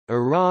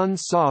Iran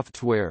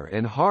Software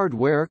and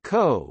Hardware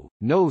Co.,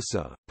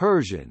 NOSA,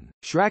 Persian,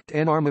 Shrakt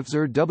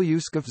Enarmafzar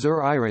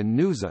Wskafzar Iran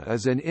NUSA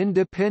is an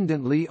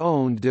independently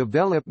owned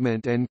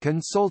development and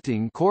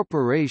consulting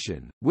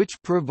corporation, which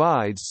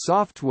provides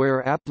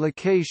software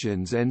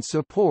applications and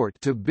support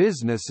to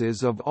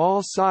businesses of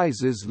all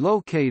sizes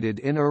located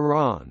in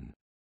Iran.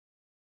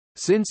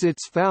 Since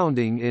its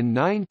founding in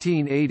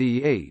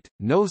 1988,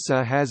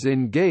 NOSA has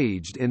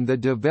engaged in the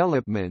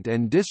development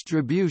and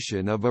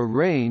distribution of a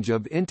range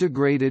of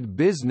integrated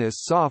business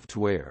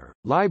software,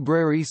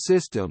 library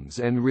systems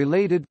and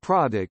related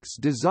products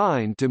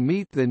designed to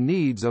meet the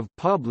needs of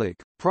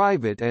public,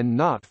 private and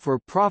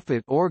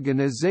not-for-profit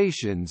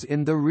organizations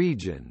in the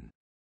region.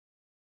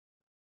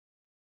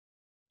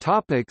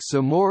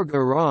 Simorgh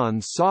Iran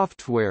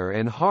Software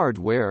and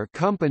Hardware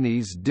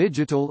Company's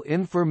digital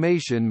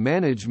information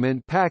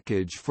management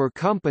package for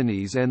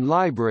companies and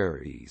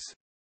libraries.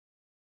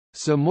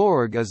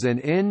 Simorgh is an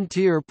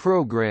N-tier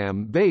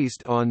program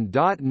based on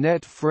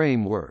 .NET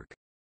Framework.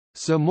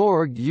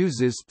 Simorgh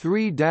uses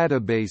 3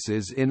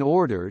 databases in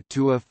order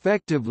to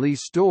effectively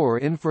store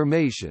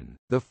information.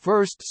 The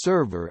first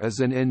server is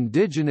an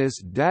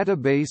indigenous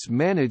database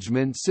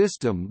management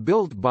system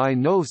built by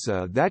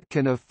NOSA that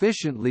can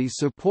efficiently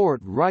support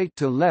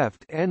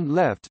right-to-left and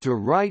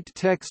left-to-right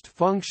text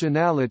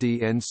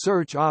functionality and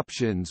search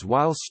options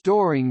while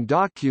storing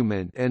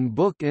document and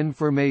book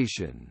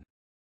information.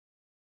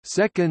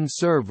 Second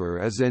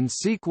server is an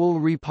SQL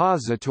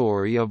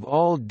repository of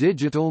all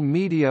digital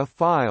media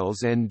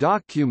files and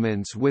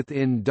documents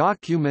within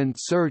Document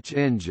Search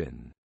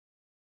Engine.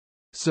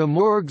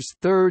 Simorgh's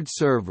third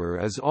server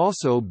is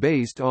also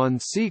based on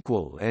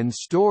SQL and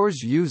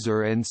stores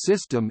user and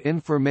system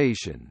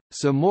information.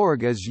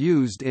 Simorgh is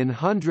used in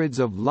hundreds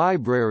of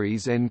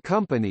libraries and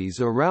companies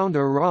around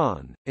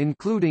Iran,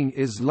 including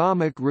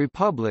Islamic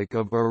Republic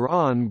of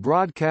Iran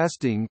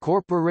Broadcasting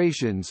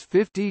Corporation's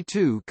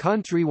 52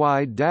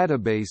 countrywide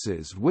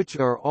databases, which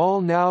are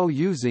all now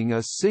using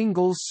a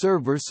single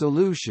server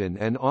solution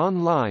and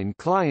online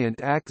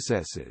client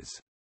accesses.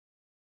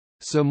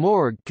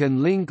 Simorgh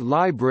can link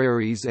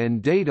libraries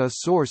and data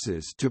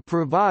sources to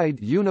provide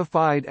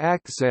unified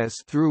access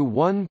through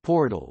one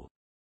portal.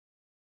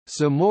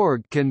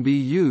 Simorgh can be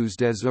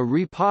used as a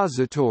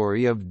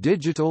repository of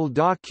digital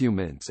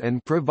documents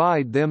and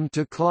provide them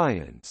to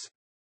clients.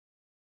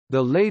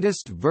 The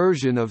latest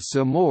version of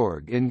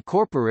Simorgh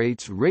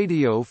incorporates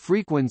radio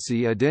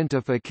frequency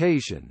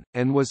identification,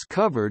 and was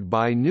covered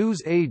by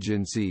news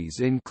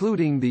agencies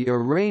including the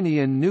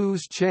Iranian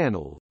News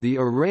Channel, the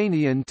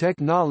Iranian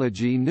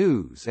Technology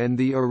News and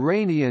the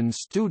Iranian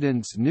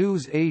Students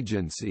News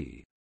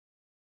Agency.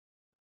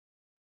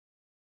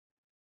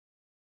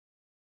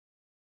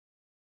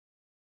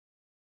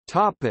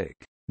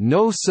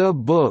 NOSA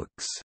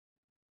Books.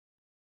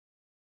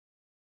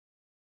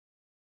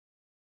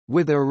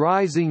 With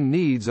arising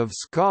needs of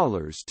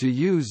scholars to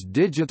use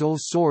digital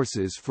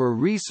sources for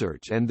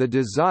research and the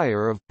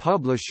desire of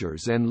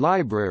publishers and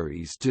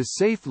libraries to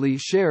safely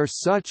share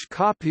such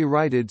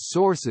copyrighted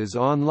sources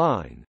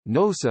online,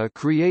 NOSA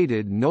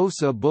created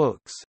NOSA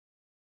Books.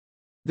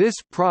 This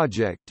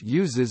project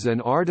uses an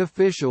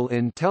artificial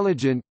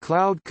intelligent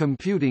cloud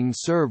computing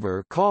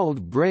server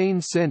called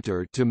Brain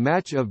Center to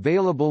match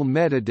available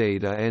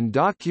metadata and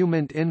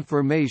document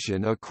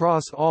information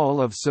across all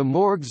of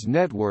Simorgh's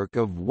network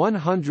of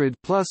 100+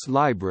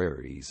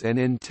 libraries and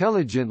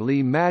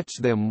intelligently match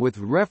them with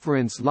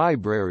reference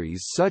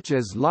libraries such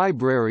as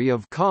Library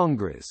of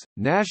Congress,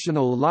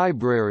 National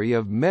Library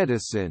of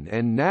Medicine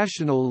and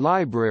National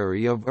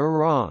Library of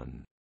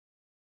Iran.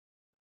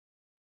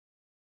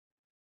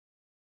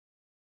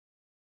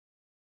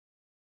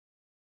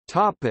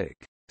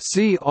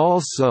 See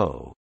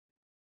also: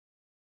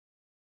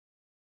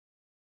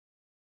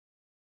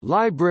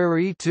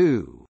 Library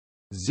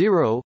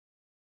 2.0,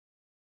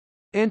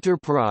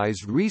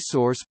 Enterprise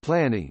Resource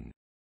Planning,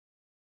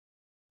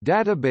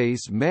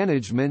 Database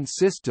Management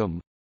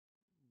System,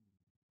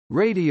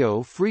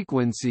 Radio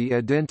Frequency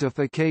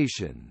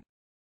Identification.